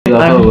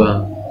इजाफा हुआ।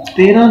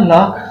 13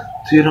 lakh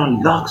 13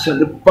 lakh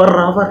salary per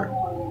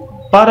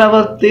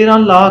hour. 13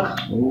 lakh.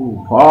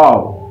 वाह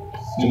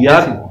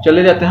यार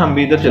चले जाते हैं हम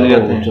भी, इधर चले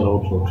जाते हैं। चलो।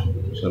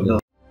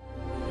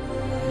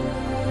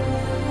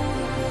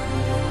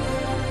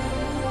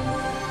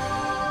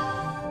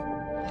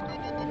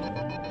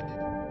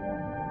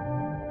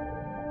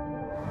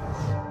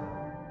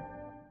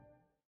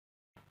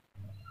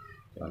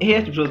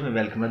 Yes bros, में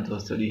वेलकम है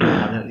दोस्तों जी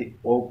हमारी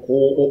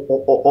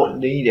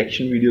नई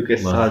रिएक्शन वीडियो के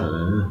साथ।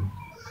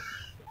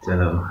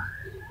 चलो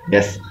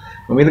यस,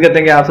 उम्मीद करते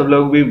हैं कि आप सब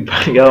लोग भी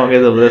बढ़िया होंगे,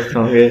 ज़बरदस्त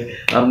होंगे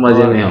और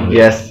मजे में होंगे।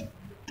 यस,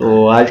 तो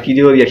आज की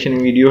जो रिएक्शन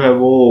वीडियो है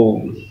वो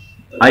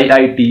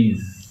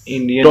IITs,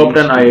 Indian top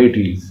 10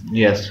 IITs,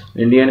 yes,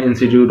 Indian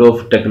institute of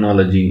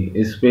technology.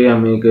 इस पे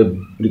हमें एक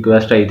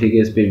रिक्वेस्ट आई थी कि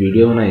इस पे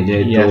वीडियो बनाई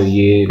जाए। तो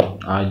ये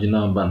आज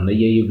ना बन रही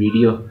है ये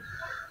वीडियो।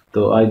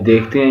 तो आज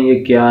देखते हैं ये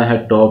क्या है,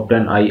 टॉप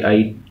 10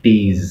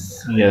 IITs।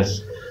 यस,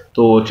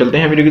 तो चलते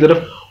हैं वीडियो की तरफ।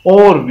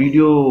 और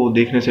वीडियो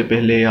देखने से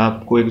पहले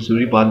आपको एक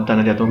ज़रूरी बात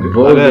बताना चाहता हूँ कि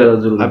अगर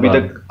अभी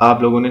तक आप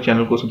लोगों ने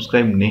चैनल को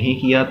सब्सक्राइब नहीं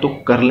किया तो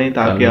कर लें,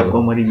 ताकि आपको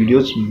हमारी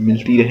वीडियोस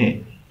मिलती रहें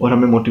और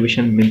हमें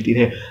मोटिवेशन मिलती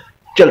रहे।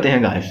 चलते हैं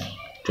गाइस,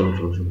 चलो।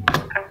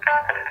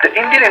 The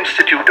Indian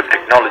Institute of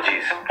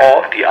Technologies, or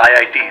the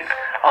IITs,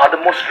 are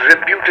the most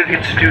reputed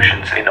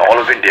institutions in all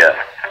of India.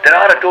 There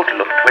are a total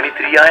of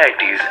 23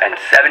 IITs and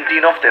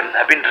 17 of them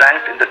have been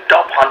ranked in the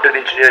top 100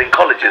 engineering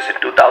colleges in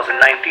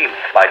 2019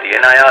 by the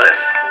NIRF.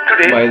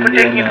 Today, we're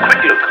taking a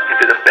quick look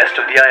into the best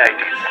of the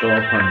IITs.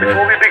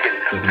 Before we begin,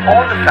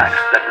 all the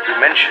facts that will be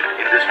mentioned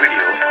in this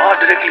video are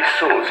directly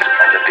sourced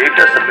from the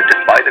data submitted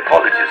by the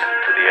colleges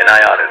to the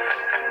NIRF.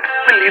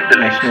 We'll leave the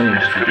links in the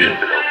description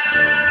below.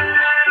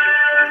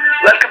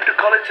 Welcome to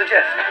College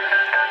Suggest,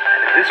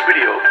 and in this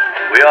video,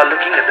 we are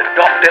looking at the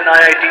top 10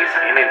 IITs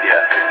in India.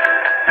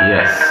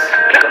 Yes.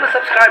 Click on the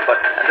subscribe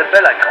button and the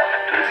bell icon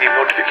to receive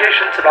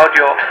notifications about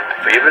your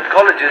favorite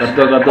colleges,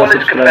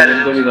 college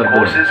comparisons,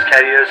 courses,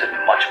 careers, and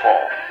much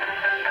more.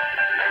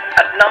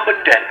 At number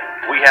 10,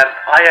 we have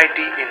IIT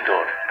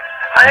Indore.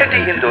 IIT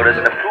Indore has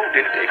an approved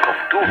intake of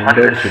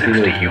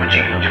 260 UG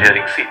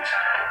engineering seats,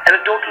 and a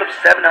total of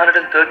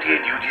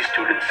 738 UG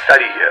students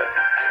study here.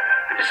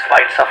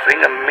 Despite suffering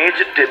a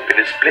major dip in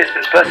its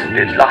placement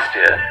percentage last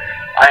year,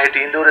 IIT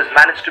Indore has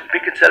managed to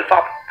pick itself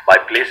up by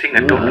placing a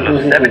total of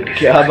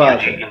 76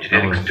 UG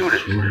engineering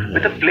students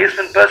with a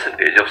placement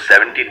percentage of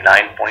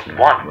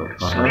 79.1.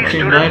 These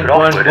students were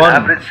offered an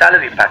average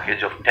salary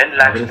package of 10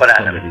 lakhs per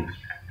annum.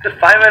 The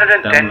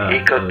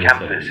 510-acre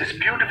campus is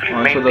beautifully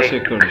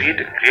maintained to create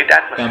a great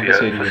atmosphere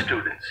for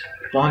students.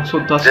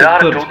 There are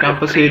a total of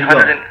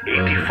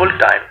 380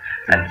 full-time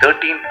and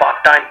 13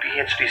 part-time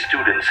PhD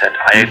students at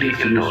IIT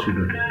Indore,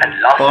 and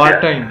last year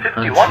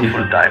 51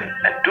 full-time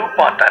and 2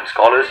 part-time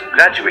scholars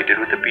graduated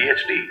with a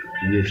PhD.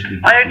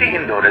 IIT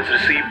Indore has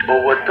received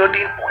over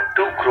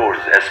 13.2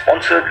 crores as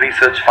sponsored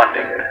research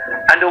funding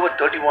and over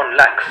 31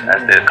 lakhs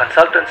as their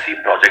consultancy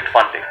project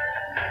funding.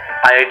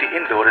 IIT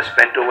Indore has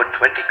spent over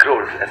 20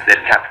 crores as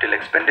their capital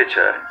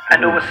expenditure and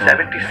over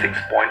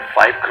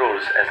 76.5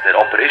 crores as their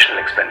operational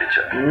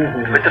expenditure.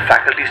 With the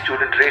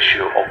faculty-student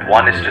ratio of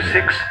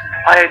 1:6,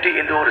 IIT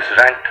Indore is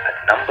ranked at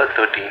number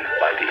 13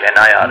 by the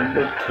NIRF.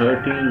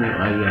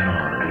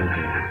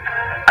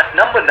 At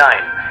number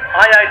 9,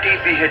 IIT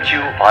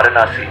BHU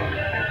Varanasi.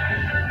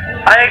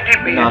 IIT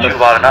BHU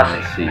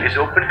Varanasi is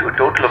open to a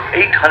total of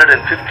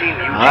 815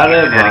 UG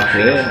engineering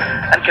seats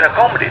and can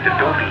accommodate a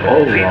total of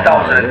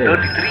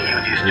 3,033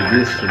 UG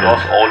students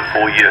across all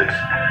 4 years.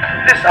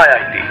 This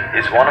IIT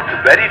is one of the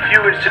very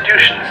few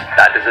institutions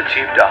that has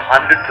achieved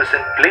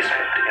 100%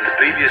 placement in the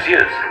previous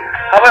years.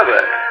 However,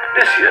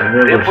 this year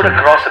they put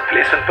across a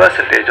placement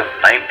percentage of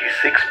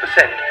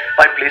 96%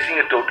 by placing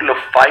a total of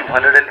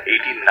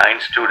 589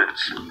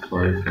 students.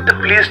 The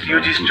placed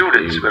UG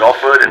students were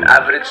offered an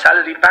average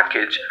salary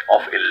package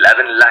of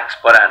 11 lakhs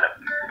per annum.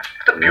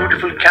 The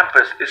beautiful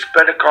campus is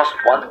spread across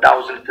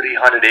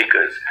 1,300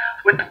 acres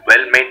with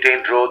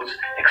well-maintained roads,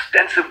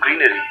 extensive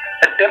greenery,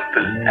 a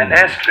temple, an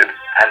airstrip,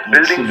 and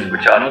buildings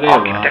which are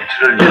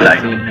architectural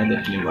delight.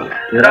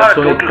 There are a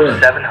total of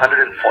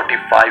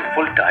 745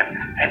 full-time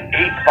and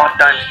 8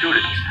 part-time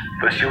students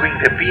pursuing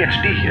their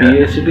PhD here,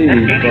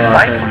 and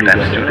 85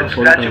 full-time students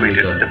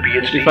graduated with a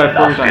PhD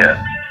last year.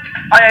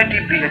 IIT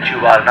BHU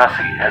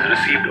Varanasi has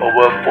received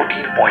over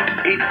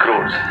 14.8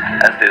 crores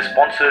as their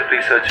sponsored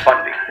research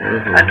funding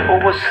and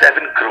over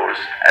 7 crores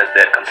as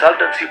their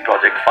consultancy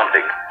project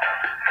funding.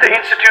 The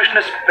institution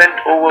has spent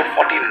over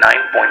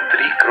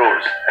 49.3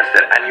 crores as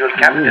their annual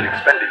capital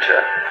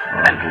expenditure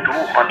and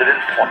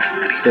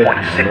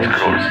 243.6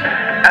 crores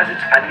as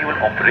its annual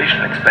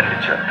operational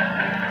expenditure.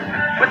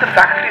 With a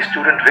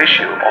faculty-student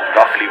ratio of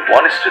roughly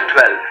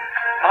 1:12,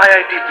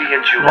 IIT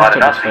BHU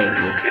Varanasi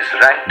is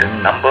ranked at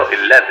number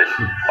 11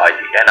 by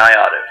the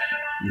NIRF.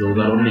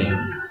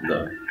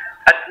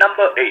 At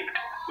number 8,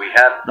 we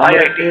have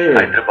IIT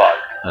Hyderabad.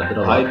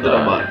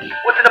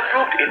 With an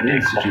approved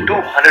intake of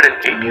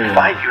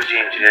 285 UG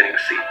engineering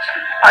seats,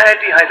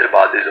 IIT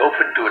Hyderabad is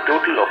open to a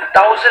total of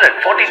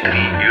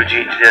 1,043 UG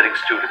engineering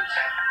students.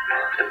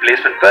 The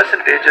placement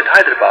percentage at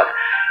Hyderabad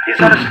is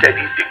on a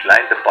steady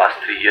decline the past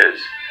 3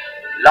 years.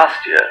 Last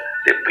year,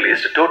 they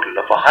placed a total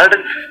of 115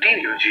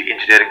 UG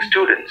engineering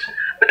students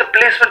with a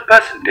placement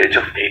percentage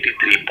of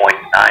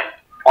 83.9.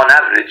 On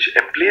average,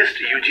 a placed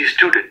UG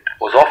student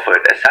was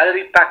offered a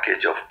salary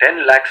package of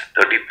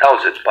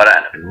 10,30,000 per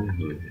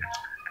annum.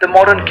 The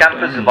modern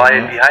campus of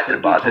IIT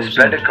Hyderabad is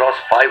spread across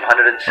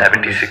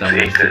 576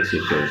 acres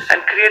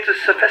and creates a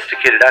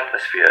sophisticated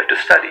atmosphere to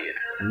study in.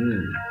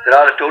 There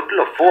are a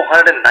total of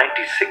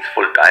 496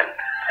 full-time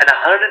and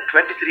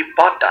 123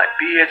 part-time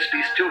PhD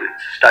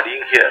students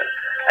studying here.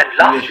 And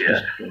last year,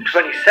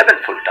 27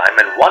 full-time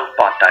and 1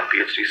 part-time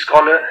PhD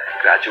scholar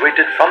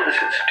graduated from this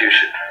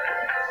institution.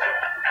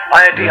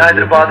 IIT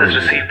Hyderabad has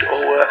received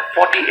over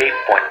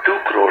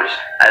 48.2 crores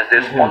as their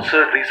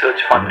sponsored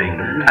research funding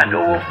and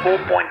over 4.2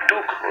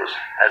 crores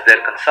as their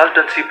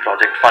consultancy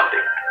project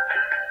funding.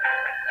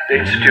 The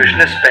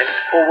institution has spent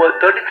over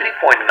 33.9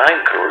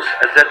 crores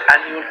as their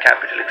annual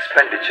capital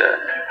expenditure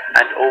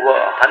and over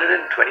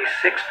 126.7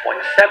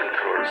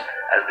 crores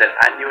as their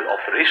annual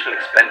operational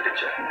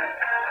expenditure.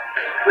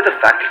 With a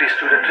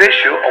faculty-student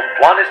ratio of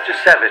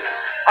 1:7,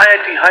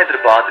 IIT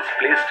Hyderabad is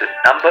placed at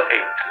number 8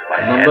 by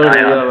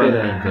NIRF.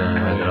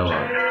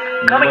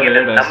 Coming in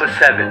at number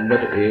 7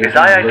 is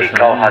IIT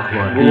Guwahati.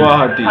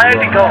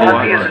 IIT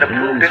Guwahati has an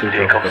approved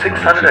intake of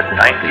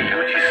 690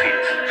 UG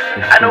seats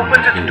and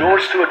opens its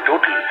doors to a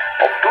total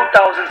of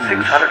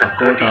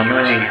 2,630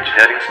 UG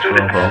engineering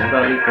students.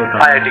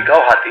 IIT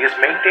Guwahati has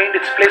maintained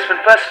its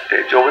placement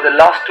percentage over the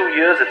last 2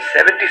 years at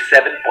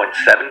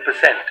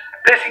 77.7%.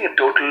 placing a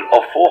total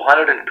of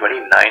 429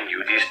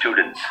 UG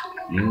students.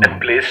 A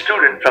placed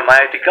student from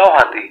IIT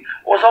Guwahati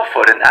was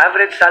offered an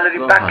average salary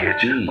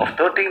package of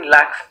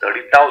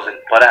 13,30,000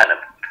 per annum.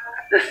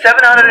 The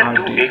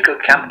 702-acre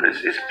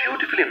campus is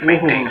beautifully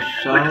maintained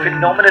with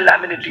phenomenal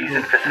amenities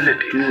and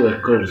facilities,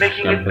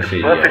 making it the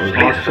perfect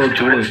place for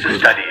students to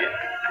study in.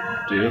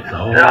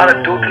 There are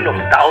a total of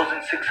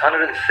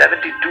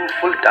 1,672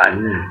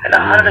 full-time and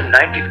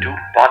 192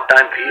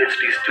 part-time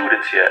PhD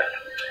students here,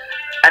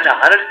 and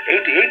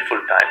 188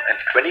 full-time and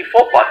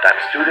 24 part-time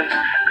students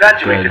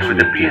graduated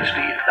with a PhD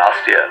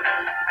last year.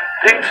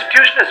 The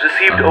institution has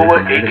received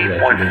over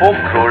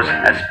 18.4 crores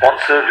as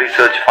sponsored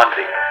research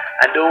funding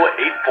and over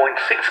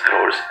 8.6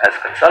 crores as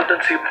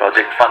consultancy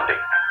project funding.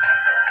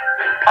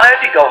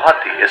 IIT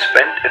Guwahati has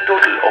spent a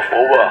total of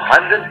over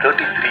 133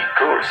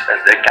 crores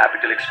as their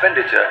capital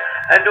expenditure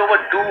and over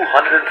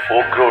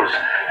 204 crores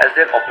as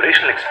their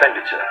operational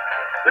expenditure.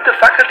 With a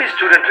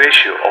faculty-student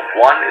ratio of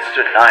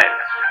 1:9,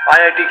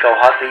 IIT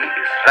Guwahati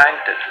is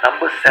ranked at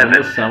number 7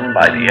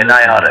 by the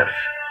NIRF.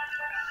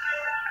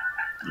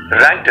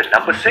 Ranked at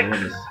number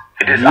 6,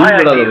 it is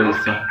IIT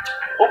Roorkee,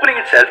 opening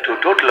itself to a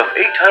total of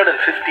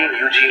 815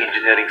 UG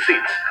engineering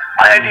seats.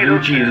 IIT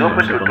Roorkee is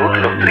open to a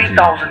total of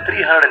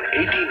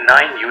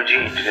 3,389 UG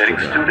engineering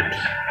students.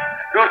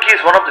 Roorkee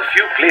is one of the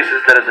few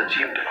places that has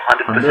achieved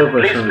 100%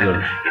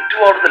 placement in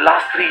 2 out of the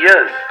last 3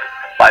 years.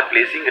 By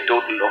placing a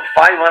total of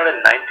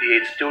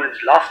 598 students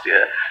last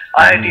year,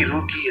 IIT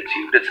Roorkee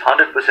achieved its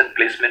 100%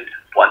 placement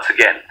once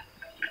again.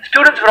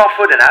 Students were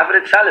offered an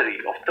average salary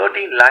of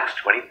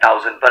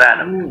 13,20,000 per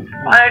annum.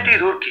 IIT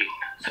Roorkee,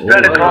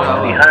 spread across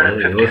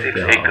 356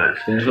 acres,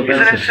 is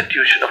an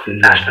institution of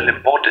national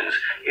importance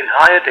in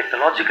higher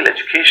technological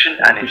education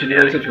and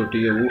engineering.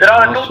 There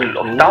are a total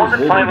of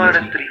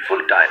 1,503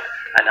 full-time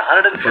and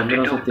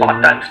 152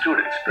 part-time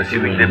students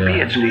pursuing their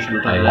PhD,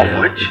 of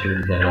which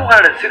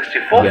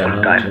 264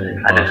 full-time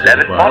and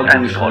 11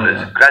 part-time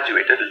scholars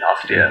graduated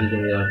last year.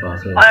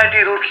 IIT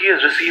Roorkee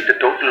has received a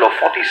total of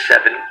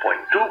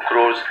 47.2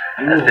 crores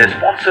as their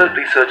sponsored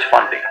research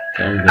funding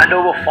and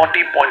over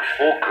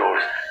 40.4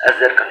 crores as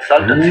their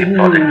consultancy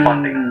project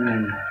funding.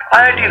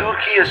 IIT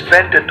Roorkee has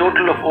spent a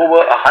total of over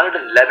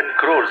 111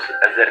 crores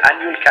as their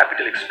annual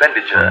capital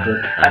expenditure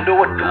and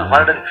over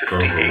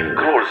 258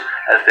 crores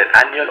as their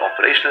annual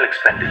operational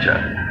expenditure.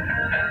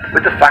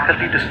 With a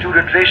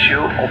faculty-to-student ratio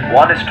of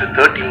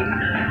 1:13,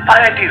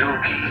 IIT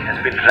Roorkee has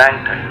been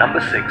ranked at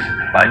number 6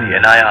 by the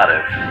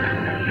NIRF.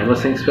 Number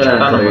 6 पर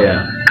answer गया.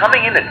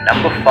 Coming in at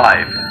number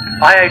 5,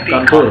 IIT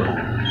Kanpur.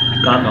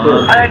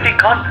 IIT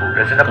Kanpur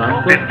has an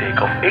approved intake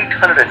of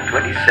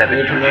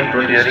 827 UG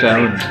engineering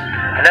seats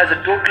and has a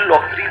total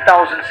of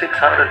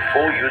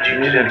 3,604 UG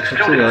engineering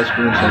students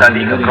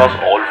studying across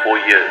all 4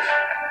 years.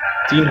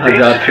 The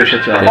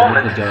institution's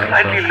performance is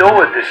slightly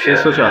lower this year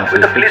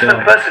with a placement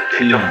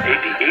percentage of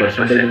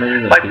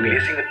 88% by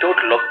placing a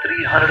total of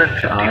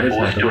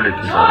 354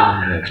 students.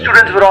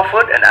 Students were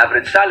offered an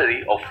average salary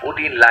of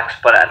 14 lakhs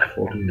per annum.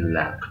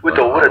 With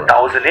over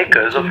 1,000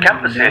 acres of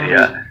campus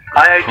area,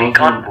 IIT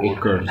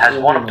Kanpur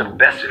has one of the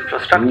best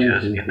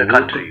infrastructures in the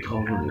country.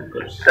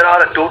 There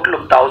are a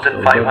total of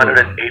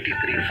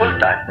 1,583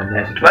 full-time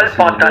and 12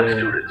 part-time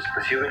students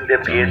pursuing their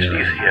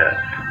PhDs here,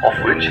 of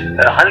which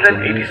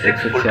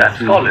 186 full-time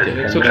scholars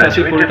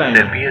graduated with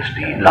their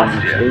PhD last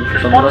year.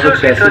 The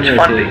sponsored research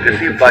funding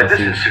received by this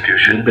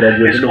institution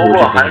is over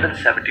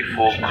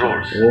 174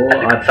 crores, and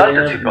the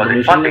consultancy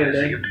project funding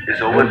received is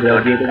over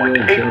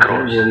 30.8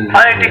 crores.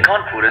 IIT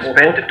Kanpur has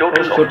spent a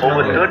total of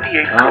over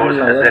 38 crores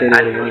as their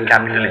annual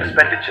capital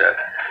expenditure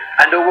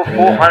and over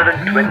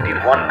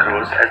 421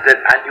 crores as their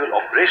annual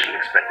operational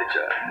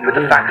expenditure. With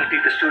a faculty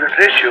to student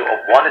ratio of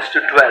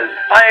 1:12,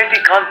 IIT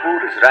Kanpur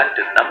is ranked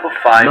at number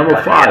 5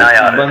 by the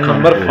NIRF.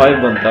 Number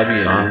 5 बनता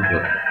भी है.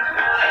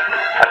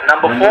 At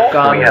number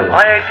 4, we have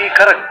IIT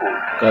Kharagpur.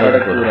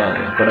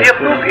 The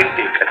approved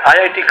intake at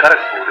IIT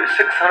Kharagpur is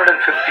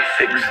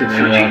 656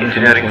 UG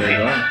engineering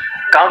seats,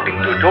 counting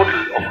to a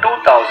total of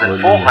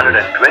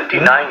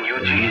 2,429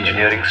 UG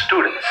engineering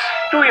students.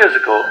 2 years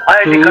ago,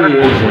 IIT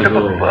Kharagpur put up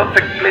a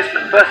perfect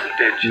placement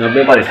percentage,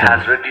 but it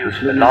has reduced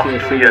in the last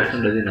 2 years.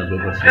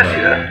 This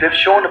year, they've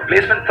shown a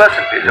placement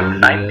percentage of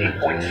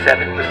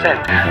 90.7%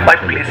 by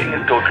placing a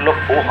total of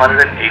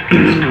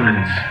 418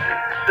 students.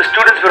 The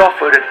students were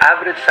offered an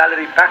average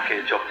salary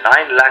package of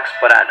 9 lakhs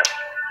per annum.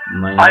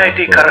 IIT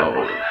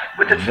Kharagpur,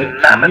 with its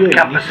mammoth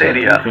campus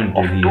area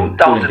of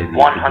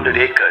 2,100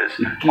 acres,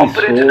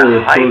 operates in a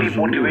highly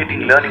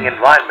motivating learning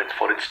environment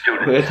for its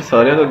students.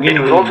 It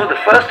was also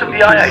the first of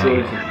the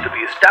IITs to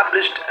be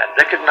established and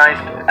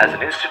recognized as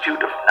an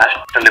institute of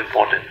national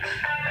importance.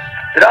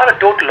 There are a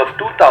total of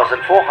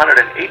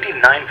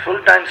 2,489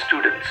 full-time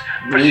students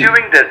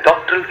pursuing their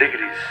doctoral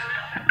degrees.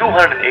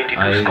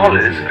 282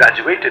 scholars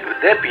graduated with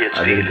their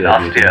PhD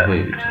last year.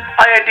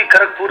 IIT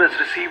Kharagpur has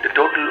received a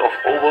total of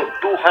over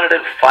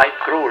 205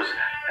 crores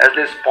as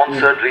their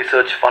sponsored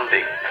research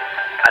funding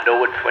and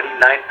over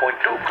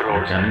 29.2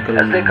 crores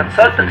as their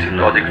consultancy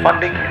project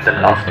funding in the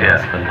last year.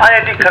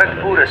 IIT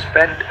Kharagpur has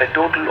spent a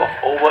total of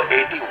over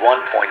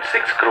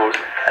 81.6 crores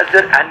as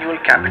their annual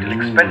capital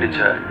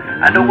expenditure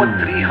and over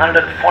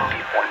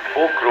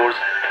 340.4 crores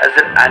as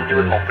their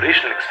annual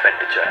operational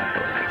expenditure.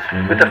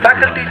 With a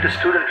faculty to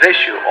student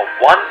ratio of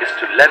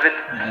 1:11,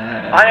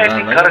 IIT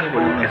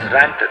Kharagpur is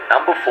ranked at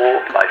number 4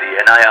 by the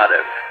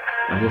NIRF.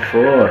 Number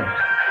 4.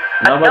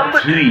 At number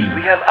 3,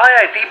 we have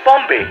IIT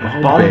Bombay.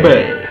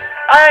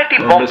 IIT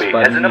Bombay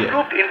has an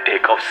approved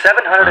intake of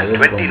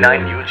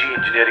 729 UG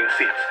engineering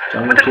seats,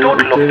 with a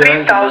total of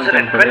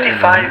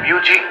 3,025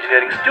 UG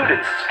engineering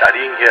students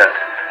studying here.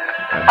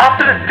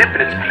 After a dip in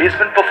its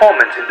placement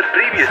performance in the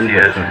previous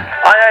years,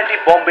 IIT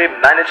Bombay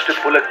managed to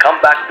pull a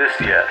comeback this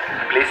year,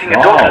 placing a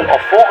total of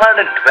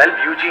 412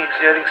 UG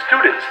engineering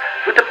students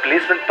with a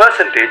placement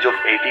percentage of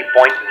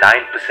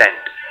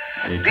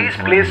 80.9%. These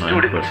placed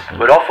students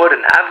were offered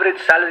an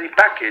average salary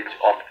package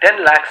of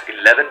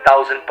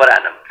 10,11,000 per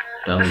annum.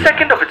 The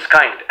second of its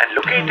kind and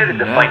located in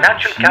the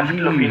financial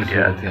capital of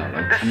India,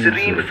 this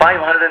serene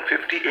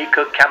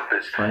 550-acre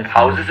campus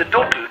houses a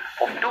total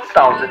of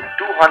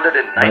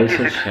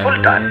 2,296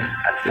 full-time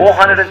and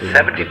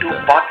 472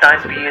 part-time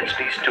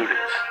PhD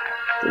students.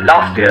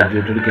 Last year,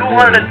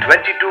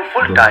 222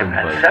 full-time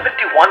and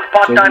 71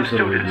 part-time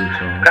students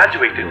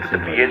graduated with a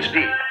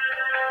PhD.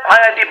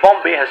 IIT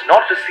Bombay has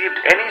not received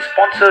any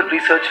sponsored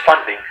research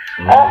funding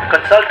or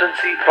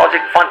consultancy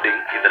project funding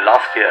in the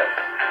last year.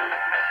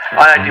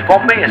 IIT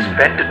Bombay has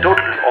spent a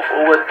total of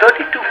over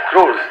 32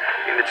 crores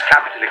in its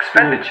capital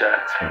expenditure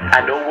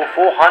and over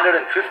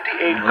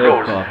 458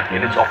 crores in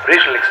its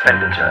operational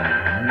expenditure.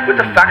 With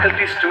a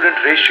faculty-student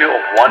ratio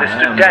of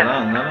 1:10,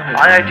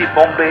 IIT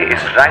Bombay is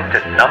ranked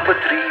at number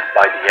 3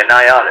 by the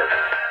NIRF.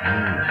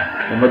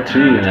 Number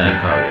 3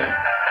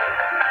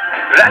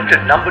 Ranked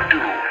at number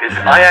 2 is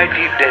IIT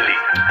Delhi.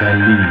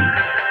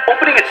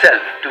 Opening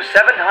itself to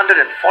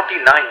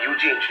 749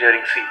 UG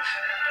engineering seats,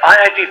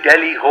 IIT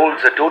Delhi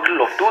holds a total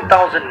of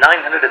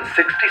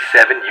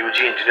 2,967 UG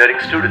engineering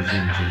students.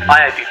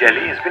 IIT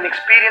Delhi has been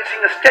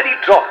experiencing a steady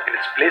drop in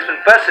its placement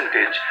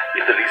percentage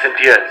in the recent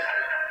years.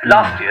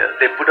 Last year,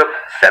 they put up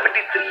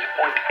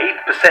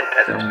 73.8%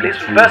 as its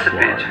placement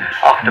percentage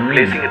after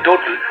placing a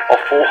total of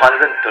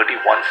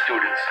 431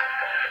 students.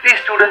 These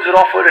students were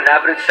offered an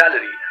average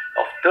salary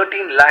of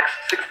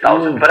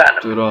 13,06,000 per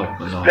annum,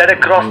 spread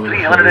across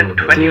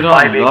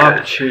 325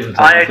 acres.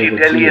 IIT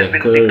Delhi has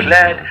been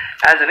declared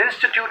as an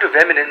Institute of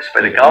Eminence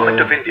by the Government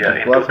of India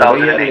in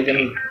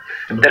 2018.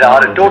 There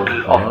are a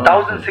total of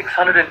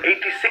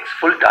 1,686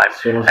 full-time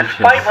and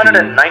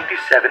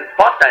 597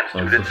 part-time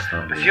students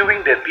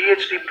pursuing their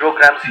PhD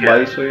programs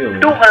here.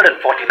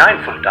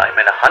 249 full-time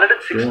and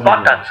 106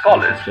 part-time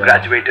scholars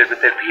graduated with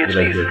their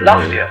PhDs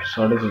last year.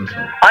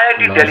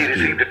 IIT Delhi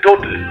received a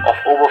total of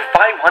over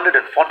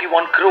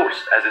 541 crores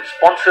as its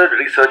sponsored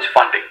research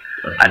funding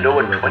and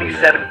over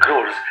 27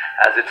 crores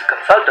as its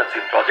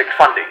consultancy project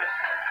funding.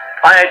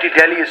 IIT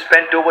Delhi has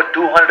spent over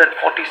 247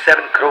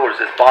 crores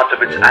as part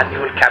of its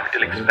annual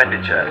capital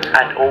expenditure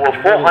and over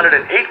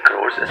 408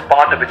 crores as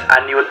part of its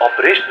annual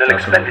operational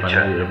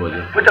expenditure.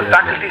 With a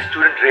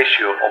faculty-student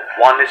ratio of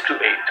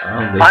 1:8,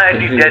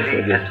 IIT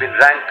Delhi has been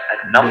ranked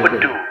at number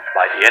 2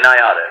 by the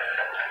NIRF.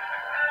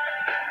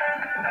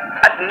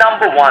 At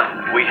number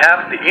 1, we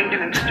have the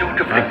Indian Institute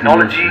of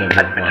Technology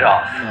at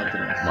Madras.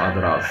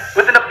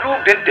 With an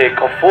approved intake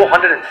of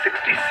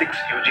 466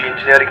 UG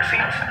engineering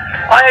seats,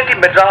 IIT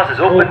Madras is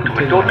open to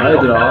a total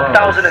of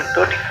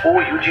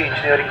 2,034 UG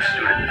engineering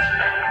students.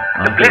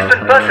 The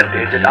placement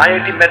percentage at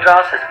IIT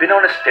Madras has been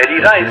on a steady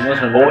rise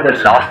over the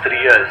last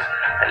 3 years.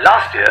 And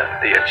last year,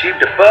 they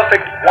achieved a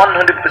perfect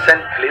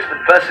 100%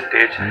 placement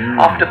percentage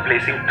after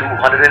placing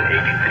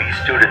 283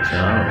 students.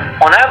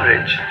 On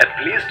average, a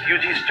placed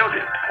UG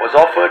student was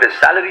offered a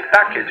salary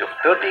package of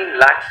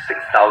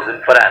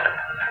 13,06,000 per annum.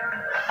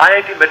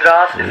 IIT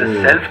Madras is a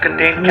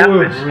self-contained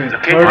campus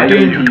located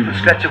in a beautiful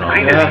stretch of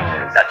greenery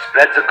that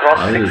spreads across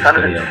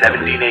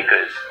 617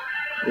 acres.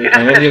 It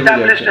has been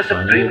established as a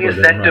premier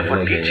center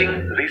for teaching,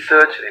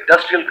 research, and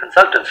industrial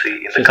consultancy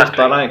in the country.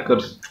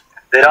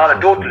 There are a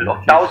total of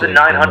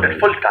 1,900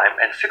 full-time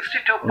and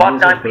 62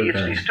 part-time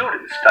PhD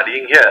students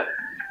studying here,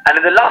 and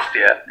in the last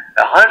year,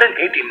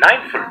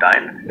 189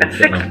 full-time and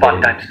 6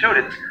 part-time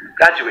students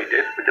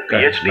graduated with a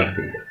PhD.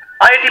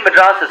 IIT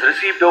Madras has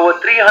received over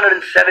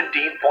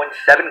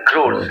 317.7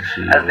 crores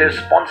as their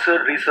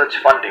sponsored research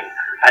funding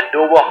and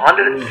over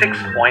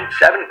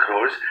 106.7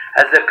 crores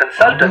as their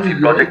consultancy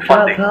project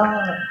funding.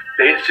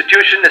 The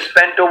institution has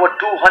spent over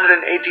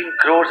 218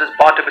 crores as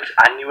part of its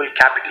annual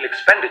capital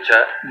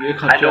expenditure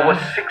and over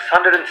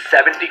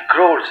 670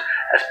 crores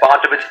as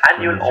part of its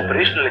annual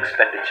operational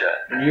expenditure.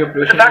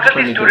 With a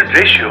faculty-student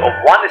ratio of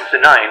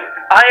 1:9,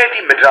 IIT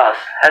Madras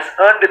has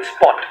earned its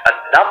spot at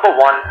number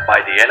 1 by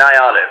the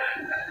NIRF.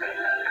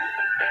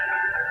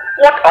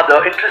 What other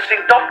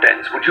interesting top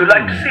 10s would you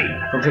like to see?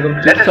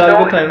 Let us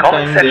know in the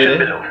comment section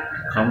below.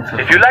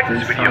 If you like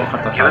this video,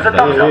 give us a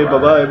thumbs up.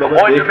 For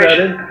more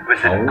information,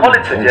 visit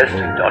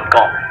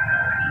collegesuggest.com.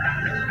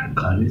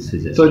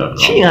 तो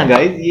जी हाँ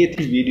guys, ये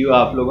थी video,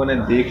 आप लोगों ने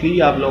देख ली,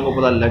 आप लोगों को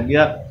पता लग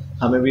गया,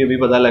 हमें भी अभी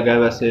पता लगा है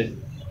वैसे।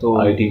 तो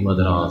IIT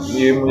मद्रास,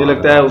 ये मुझे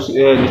लगता है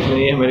जिसने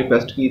ये हमें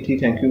रिक्वेस्ट की थी,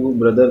 thank you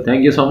brother,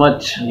 thank you so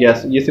much.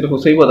 Yes, ये सिर्फ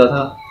उसे ही पता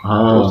था। हाँ,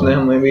 तो उसने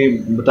हमें भी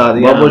बता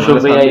दिया। बहुत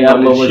शुक्रिया यार,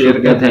 बहुत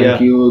शुक्रिया,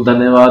 थैंक यू,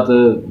 धन्यवाद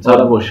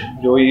सारा कुछ।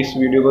 जो इस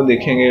वीडियो को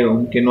देखेंगे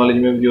उनके नॉलेज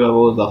में भी जो है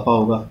वो इजाफा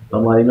होगा,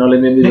 हमारी नॉलेज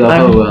में भी इजाफा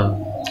होगा।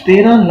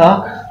 13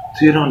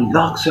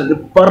 lakh salary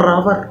per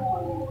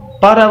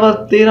hour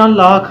 13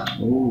 lakh.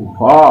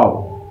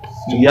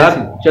 यार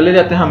चले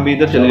जाते हैं, हम भी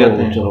इधर चले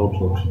जाते हैं। चलो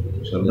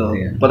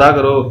पता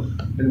करो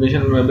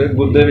एडमिशन में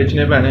गुद्दे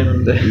बेचने पैने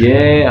होते हैं। ये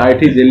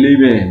IIT दिल्ली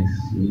में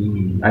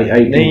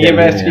नहीं, ये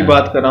मैं इसकी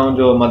बात कर रहा हूँ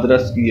जो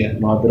मद्रास की है।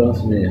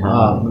 मद्रास में,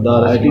 हाँ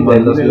IIT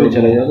दिल्ली में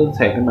चले जाओ तो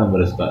सेकंड नंबर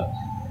इसका,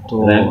 तो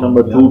रैंक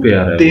नंबर 2 पे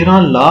आ रहा है। 13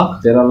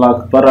 lakh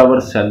per hour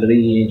salary,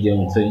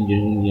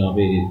 engineering यहाँ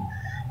पे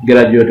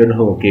ग्रेजुएटेड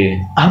होके।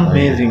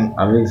 Amazing,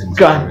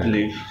 can't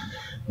believe.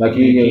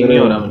 बाकी अगर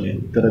हो रहा, मुझे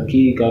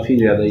तरक्की काफ़ी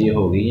ज़्यादा ये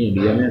हो गई है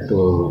इंडिया में, तो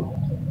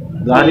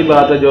जाहिर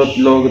बात है जो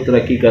लोग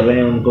तरक्की कर रहे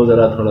हैं उनको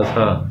ज़रा थोड़ा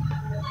सा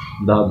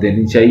दाद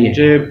देनी चाहिए।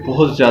 मुझे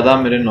बहुत ज़्यादा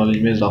मेरे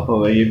नॉलेज में इजाफा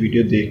हुआ है ये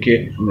वीडियो देख के।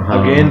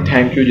 अगेन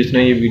थैंक यू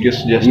जिसने ये वीडियो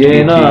सजेस्ट की।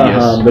 ये ना,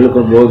 हाँ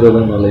बिल्कुल, बहुत ज़्यादा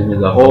नॉलेज में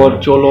इजाफा। और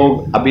जो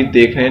लोग अभी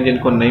देख रहे हैं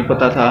जिनको नहीं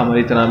पता था,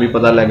 हमारी तरह भी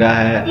पता लगा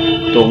है,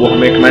 तो वो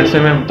हमें कमेंट्स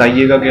में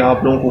बताइएगा कि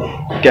आप लोगों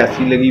को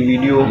कैसी लगी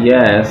वीडियो।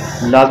 यस,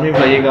 लाजमी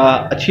बताइएगा।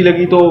 अच्छी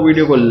लगी तो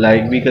वीडियो को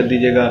लाइक भी कर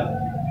दीजिएगा,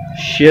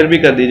 शेयर भी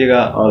कर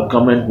दीजिएगा और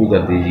कमेंट भी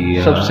कर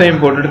दीजिएगा। सबसे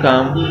इम्पोर्टेंट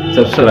काम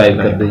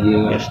सब्सक्राइब कर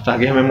दीजिएगा,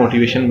 ताकि हमें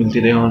मोटिवेशन मिलती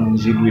रहे और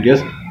मज़ीद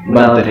वीडियोस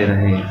बनाते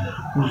रहें।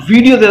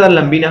 वीडियो ज़्यादा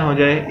लंबी ना हो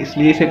जाए,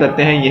 इसलिए इसे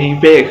करते हैं यहीं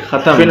पे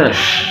ख़त्म। फिनिश।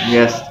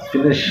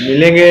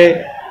 मिलेंगे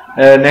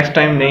नेक्स्ट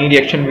टाइम नई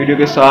रिएक्शन वीडियो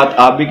के साथ।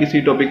 आप भी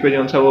किसी टॉपिक पे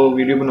जो सा वो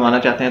वीडियो बनवाना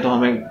चाहते हैं तो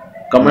हमें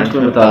कमेंट्स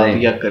में बता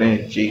दिया करें।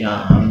 जी हाँ,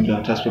 हम जो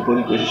है इस पर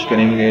पूरी कोशिश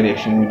करेंगे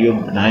रिएक्शन वीडियो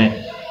बनाएं।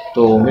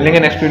 तो मिलेंगे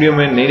नेक्स्ट वीडियो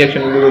में नई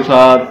रिएक्शन वीडियो के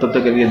साथ, तब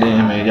तक के लिए दें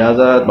हमें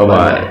इजाज़त। Bye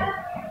bye.